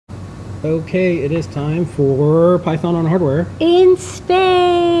Okay, it is time for Python on hardware. In space!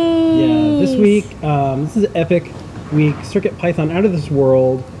 Yeah, this week, this is an epic week. CircuitPython out of this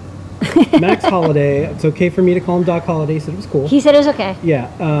world. Max Holliday, it's okay for me to call him Doc Holliday, said it was cool. He said it was okay.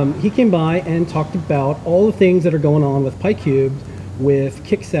 Yeah, he came by and talked about all the things that are going on with PyCube, with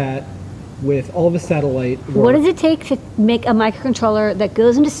KickSat, with all of his satellite work. What does it take to make a microcontroller that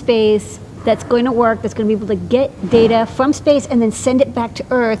goes into space, that's going to work, that's going to be able to get data from space and then send it back to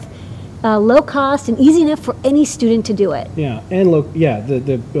Earth, low cost and easy enough for any student to do it? Yeah, and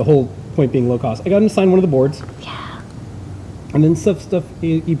the whole point being low cost. I got him to sign one of the boards. Yeah. And then stuff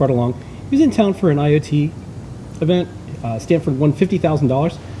he brought along. He was in town for an IoT event. Stanford won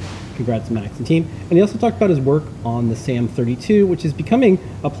 $50,000. Congrats to Max and team. And he also talked about his work on the SAM32, which is becoming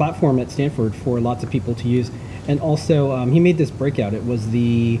a platform at Stanford for lots of people to use. And also, he made this breakout. It was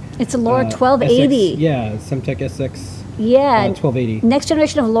it's a LoRa 1280. SX, yeah, Semtech SX. Yeah, 1280. Next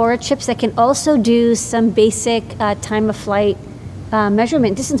generation of LoRa chips that can also do some basic time of flight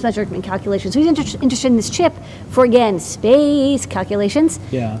distance measurement calculations. So he's interested in this chip for, again, space calculations.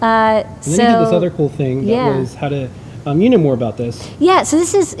 Yeah. And then he did this other cool thing that was how to, you know more about this. Yeah, so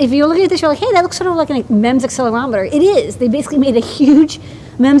this is, if you're looking at this, you're like, hey, that looks sort of like a MEMS accelerometer. It is. They basically made a huge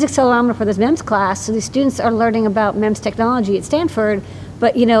MEMS accelerometer for this MEMS class. So the students are learning about MEMS technology at Stanford,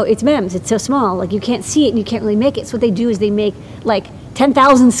 but you know, it's MEMS, it's so small, like you can't see it and you can't really make it. So what they do is they make like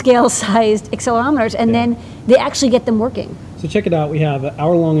 10,000 scale sized accelerometers and then they actually get them working. So check it out. We have an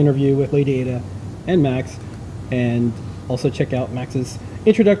hour-long interview with Lady Ada and Max, and also check out Max's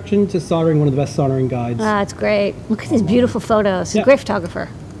introduction to soldering, one of the best soldering guides. Ah, it's great. Look at these beautiful photos. He's a great photographer.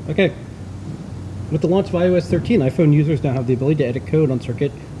 Okay. With the launch of iOS 13, iPhone users now have the ability to edit code on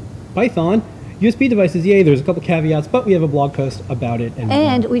CircuitPython. USB devices, yay, there's a couple caveats, but we have a blog post about it.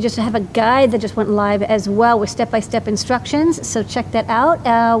 And we just have a guide that just went live as well with step-by-step instructions, so check that out.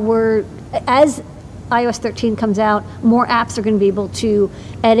 As iOS 13 comes out, more apps are going to be able to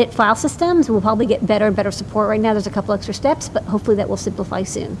edit file systems. We'll probably get better and better support. Right now there's a couple extra steps, but hopefully that will simplify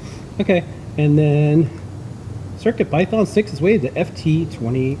soon. Okay, and then CircuitPython 6 is way to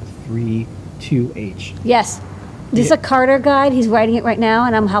FT232H. Yes. This is a Carter guide. He's writing it right now,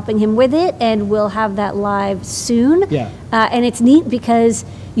 and I'm helping him with it, and we'll have that live soon. Yeah. And it's neat because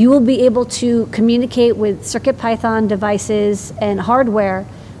you will be able to communicate with CircuitPython devices and hardware,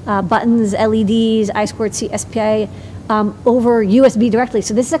 buttons, LEDs, I2C, SPI, over USB directly.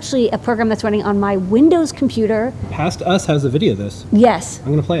 So this is actually a program that's running on my Windows computer. Past Us has a video of this. Yes. I'm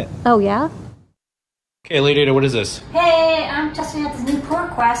going to play it. Oh, yeah? Okay, Lady Ada, what is this? Hey, I'm testing out this new pull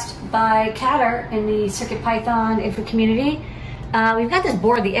request by Catter in the CircuitPython info community. We've got this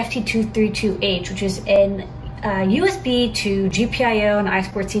board, the FT232H, which is an USB to GPIO and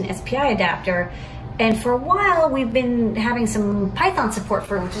I2C and SPI adapter. And for a while, we've been having some Python support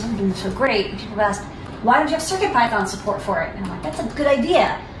for it, which hasn't been so great. People have asked, why don't you have CircuitPython support for it? And I'm like, that's a good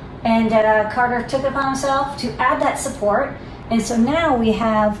idea. And Carter took it upon himself to add that support. And so now we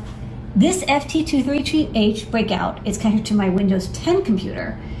have this FT232H breakout. It's connected to my Windows 10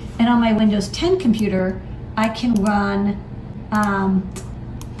 computer. And on my Windows 10 computer, I can run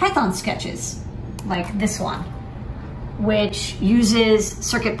Python sketches, like this one, which uses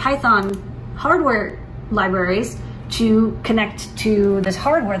CircuitPython hardware libraries to connect to this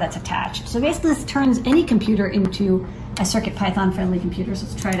hardware that's attached. So basically this turns any computer into a CircuitPython friendly computer. So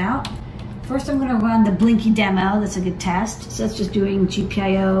let's try it out. First I'm gonna run the Blinky demo. That's a good test. So that's just doing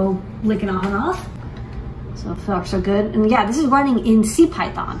GPIO blinking on and off. So far so good. And yeah, this is running in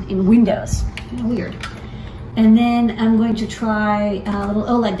CPython in Windows. Kind of weird. And then I'm going to try a little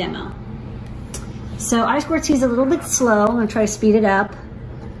OLED demo. So I2C is a little bit slow. I'm gonna try to speed it up.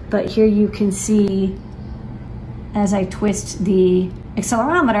 But here you can see, as I twist the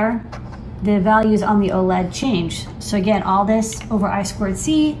accelerometer, the values on the OLED change. So again, all this over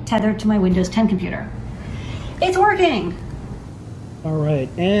I2C tethered to my Windows 10 computer. It's working! All right,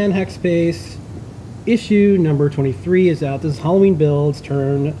 and Hackspace issue number 23 is out. This is Halloween builds,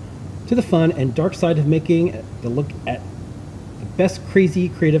 turn to the fun and dark side of making the look at the best crazy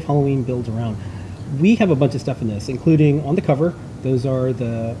creative Halloween builds around. We have a bunch of stuff in this, including on the cover, those are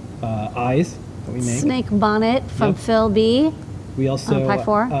the eyes that we make. Snake bonnet from Phil B. We also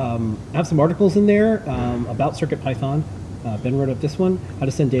have some articles in there about CircuitPython. Ben wrote up this one, how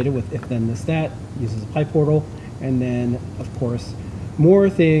to send data with if then this that, uses a PyPortal, and then of course more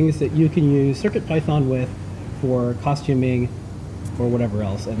things that you can use CircuitPython with for costuming or whatever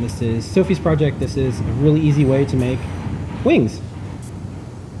else. And this is Sophie's project. This is a really easy way to make wings.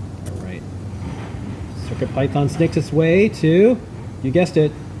 All right, CircuitPython snakes its way to, you guessed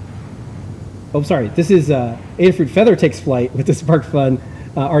it. Oh, sorry. This is Adafruit Feather takes flight with the Spark Fun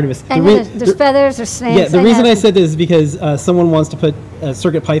Artemis. And there's feathers, there's snakes. Yeah, the reason I said this is because someone wants to put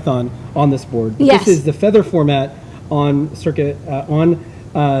CircuitPython on this board. But yes. This is the feather format on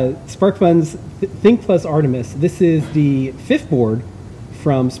SparkFun's Think Plus Artemis. This is the 5th board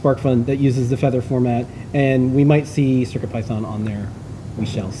from SparkFun that uses the feather format, and we might see CircuitPython on there. We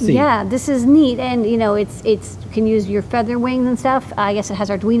shall see. Yeah, this is neat, and you know, it's you can use your feather wings and stuff. I guess it has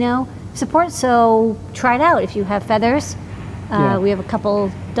Arduino support, so try it out if you have feathers. Yeah. We have a couple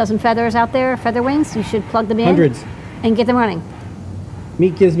dozen feathers out there, feather wings. You should plug them in. Hundreds. And get them running.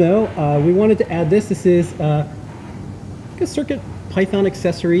 Meet Gizmo. We wanted to add this. This is a CircuitPython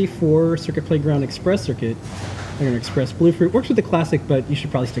accessory for Circuit Playground Express circuit. Express Bluefruit works with the Classic, but you should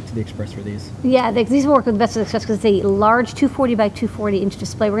probably stick to the Express for these. Yeah, these work with the best of the Express because it's a large 240 by 240 inch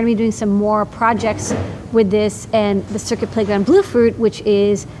display. We're going to be doing some more projects with this and the Circuit Playground Bluefruit, which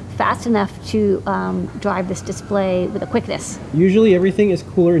is fast enough to drive this display with a quickness. Usually everything is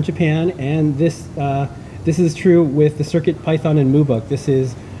cooler in Japan, and this is true with the CircuitPython and Mu book. This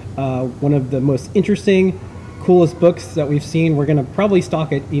is one of the most interesting, coolest books that we've seen. We're going to probably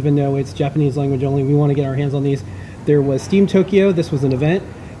stock it, even though it's Japanese language only. We want to get our hands on these. There was Steam Tokyo. This was an event.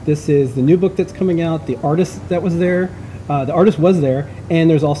 This is the new book that's coming out. The artist that was there. The artist was there, and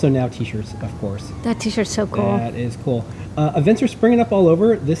there's also now t-shirts, of course. That t-shirt's so cool. That is cool. Events are springing up all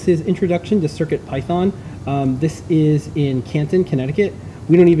over. This is Introduction to CircuitPython. This is in Canton, Connecticut.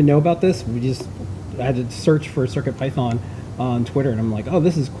 We don't even know about this. I had to search for CircuitPython on Twitter, and I'm like, oh,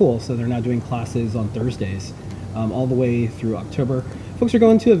 this is cool. So they're now doing classes on Thursdays all the way through October. Folks are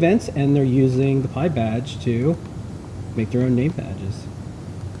going to events, and they're using the Pi badge to make their own name badges.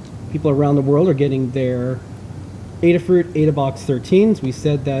 People around the world are getting their Adafruit AdaBox 13s. We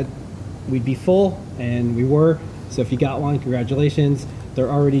said that we'd be full, and we were. So if you got one, congratulations. They're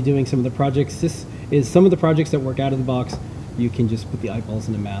already doing some of the projects. This is some of the projects that work out of the box. You can just put the eyeballs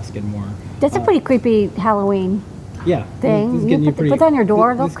in a mask and more. That's a pretty creepy Halloween thing. You put that on your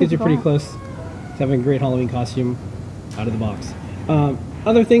door. This gets you pretty close to having a great Halloween costume out of the box.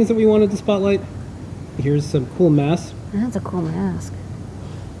 Other things that we wanted to spotlight. Here's some cool masks. That's a cool mask.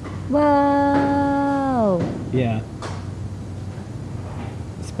 Whoa! Yeah.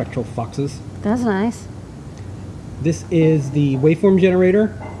 Spectral foxes. That's nice. This is the waveform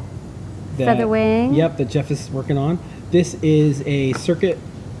generator. Featherwing. Yep, that Jeff is working on. This is a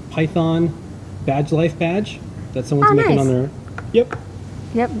CircuitPython badge life badge that someone's making on their. Yep.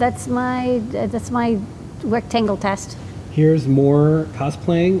 Yep, that's my rectangle test. Here's more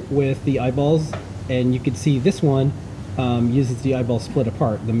cosplaying with the eyeballs, and you can see this one uses the eyeball split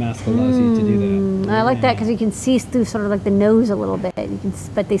apart. The mask allows you to do that. I like that because you can see through sort of like the nose a little bit. You can,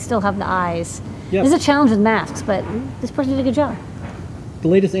 but they still have the eyes. Yep. There's a challenge with masks, but this person did a good job. The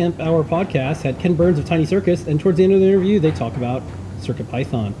latest Amp Hour podcast had Ken Burns of Tiny Circus, and towards the end of the interview, they talk about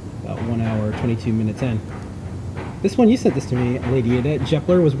CircuitPython, about 1 hour, 22 minutes in. This one, you sent this to me, Lady Ada.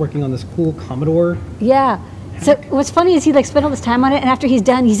 Jepler was working on this cool Commodore. Yeah. So what's funny is he like spent all this time on it, and after he's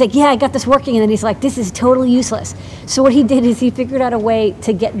done, he's like, yeah, I got this working, and then he's like, this is totally useless. So what he did is he figured out a way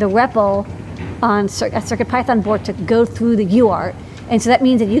to get the REPL on a CircuitPython board to go through the UART. And so that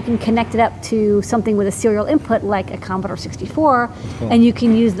means that you can connect it up to something with a serial input like a Commodore 64, and you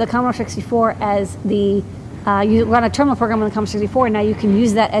can use the Commodore 64 as the, you run a terminal program on the Commodore 64, and now you can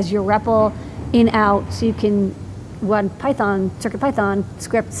use that as your REPL in-out, so you can run CircuitPython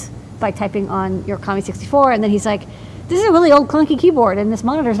scripts by typing on your Commie 64, and then he's like, this is a really old clunky keyboard, and this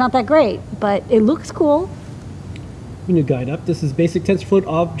monitor's not that great, but it looks cool. New guide up. This is basic TensorFloat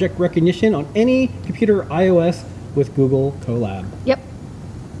object recognition on any computer iOS with Google Colab. Yep.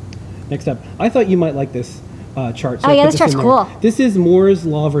 Next up, I thought you might like this chart. So oh yeah, this chart's cool. This is Moore's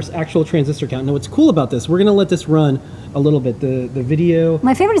law versus actual transistor count. Now what's cool about this, we're going to let this run a little bit. The video.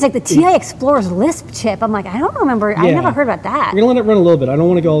 My favorite is like the TI Explorer's Lisp chip. I'm like, I don't remember. Yeah. I never heard about that. We're going to let it run a little bit. I don't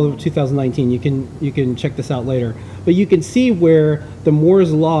want to go all the way to 2019. You can check this out later. But you can see where the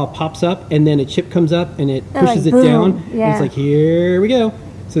Moore's law pops up, and then a chip comes up and it pushes it down. Yeah. And it's like, here we go.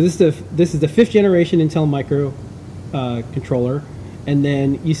 So this is the 5th generation Intel micro controller. And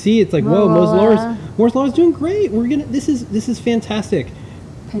then you see it's like, whoa, Moore's law is doing great. This is fantastic.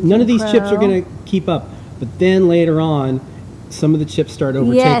 None of these chips are gonna keep up. But then later on, some of the chips start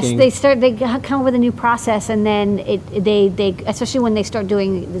overtaking. Yes, they come up with a new process, and then they especially when they start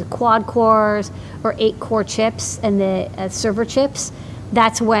doing the quad cores or 8-core chips and the server chips,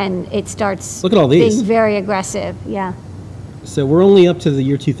 that's when it starts. Look at all these. Being very aggressive. Yeah. So we're only up to the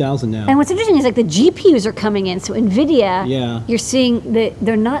year 2000 now. And what's interesting is like the GPUs are coming in. So NVIDIA, you're seeing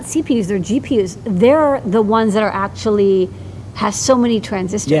they're not CPUs, they're GPUs. They're the ones that are actually has so many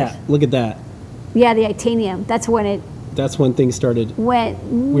transistors. Yeah, look at that. Yeah, the Itanium. That's when That's when things started. We were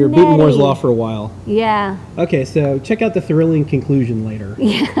nutty. beating Moore's Law for a while. Yeah. Okay, so check out the thrilling conclusion later.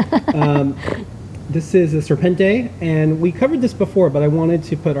 Yeah. This is a Serpente, and we covered this before, but I wanted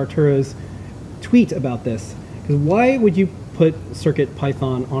to put Arturo's tweet about this. Because why would you put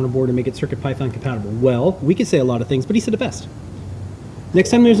CircuitPython on a board and make it CircuitPython compatible? Well, we could say a lot of things, but he said it best. Next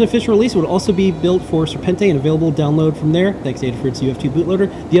time there's an official release, it would also be built for Serpente and available download from there. Thanks to Adafruit's UF2 bootloader.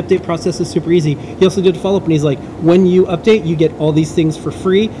 The update process is super easy. He also did a follow-up, and he's like, when you update, you get all these things for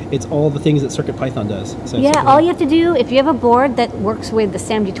free. It's all the things that CircuitPython does. So yeah, all you have to do, if you have a board that works with the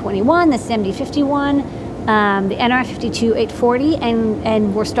SAMD21, the SAMD51, the NR52840,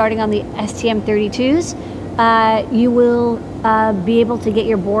 and we're starting on the STM32s, you will be able to get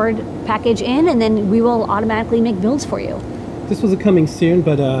your board package in, and then we will automatically make builds for you. This was a coming soon,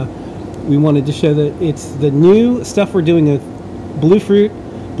 but we wanted to show that it's the new stuff we're doing with Bluetooth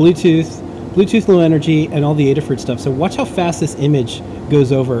Low Energy, and all the Adafruit stuff. So watch how fast this image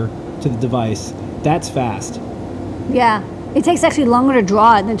goes over to the device. That's fast. Yeah, it takes actually longer to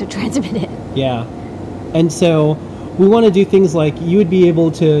draw it than to transmit it. Yeah, and so we want to do things like you would be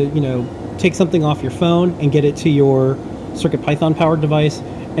able to, you know, take something off your phone and get it to your CircuitPython powered device,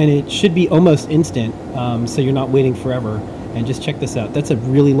 and it should be almost instant, so you're not waiting forever. And just check this out. That's a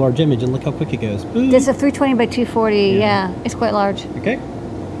really large image, and look how quick it goes. Boom. This is a 320 by 240. Yeah, it's quite large. Okay.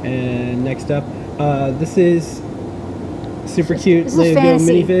 And next up, this is super cute Lego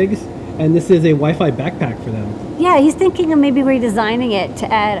minifigs, and this is a Wi-Fi backpack for them. Yeah, he's thinking of maybe redesigning it to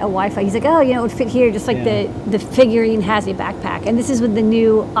add a Wi-Fi. He's like, oh, you know, it would fit here, just like the figurine has a backpack. And this is with the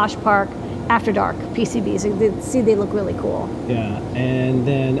new Osh Park After Dark PCBs. See, they look really cool. Yeah, and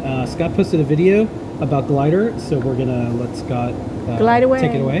then Scott posted a video about Glider, so we're gonna let Scott glide away.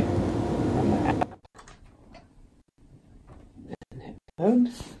 Take it away.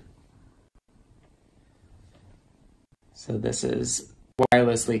 So this is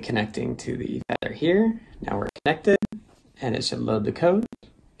wirelessly connecting to the Feather here. Now we're connected, and it should load the code. You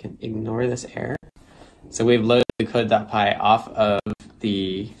can ignore this error. So we've loaded the code.py off of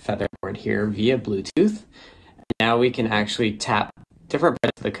the Feather board here via Bluetooth. And now we can actually tap different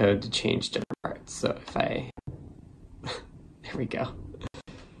parts of the code to change different parts. So if I, there we go,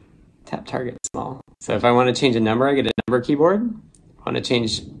 tap target small. So if I want to change a number, I get a number keyboard. If I want to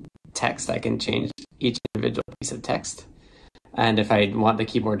change text, I can change each individual piece of text. And if I want the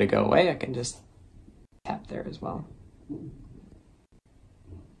keyboard to go away, I can just tap there as well.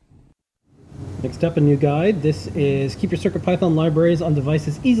 Next up, a new guide. This is keep your CircuitPython libraries on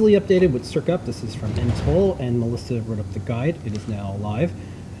devices easily updated with CircUp. This is from Intel, and Melissa wrote up the guide. It is now live.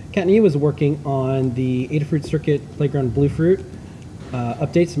 Kattni was working on the Adafruit Circuit Playground Bluefruit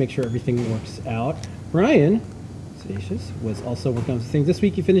updates to make sure everything works out. Brian Sadius was also working on some things. This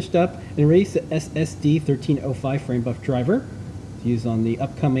week he finished up and released the SSD 1305 frame buff driver to use on the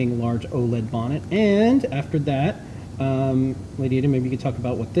upcoming large OLED bonnet. And after that, Lady Ada, maybe you could talk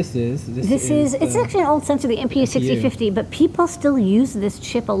about what this is. This is it's actually an old sensor, the MPU6050, but people still use this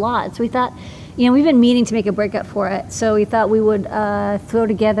chip a lot. So we thought, you know, we've been meaning to make a breakout for it. So we thought we would throw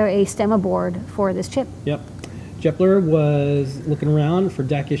together a stemma board for this chip. Yep. Jepler was looking around for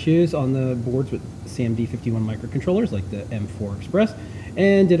DAC issues on the boards with SAMD51 microcontrollers like the M4 Express,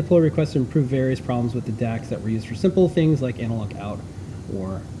 and did a pull request to improve various problems with the DACs that were used for simple things like analog out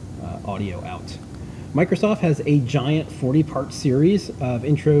or audio out. Microsoft has a giant 40-part series of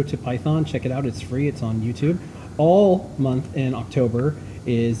Intro to Python. Check it out. It's free. It's on YouTube. All month in October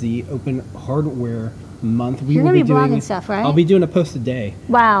is the Open Hardware Month. You're going to be blogging stuff, right? I'll be doing a post a day.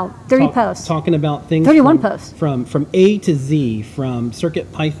 Wow, 30 posts. Talking about things. 31 posts. From A to Z, from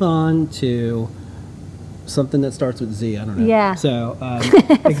CircuitPython to something that starts with Z. I don't know. Yeah. So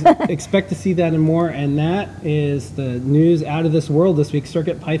expect to see that and more. And that is the news out of this world this week.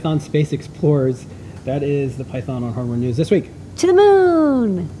 CircuitPython Space Explorers. That is the Python on Hardware news this week. To the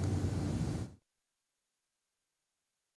moon!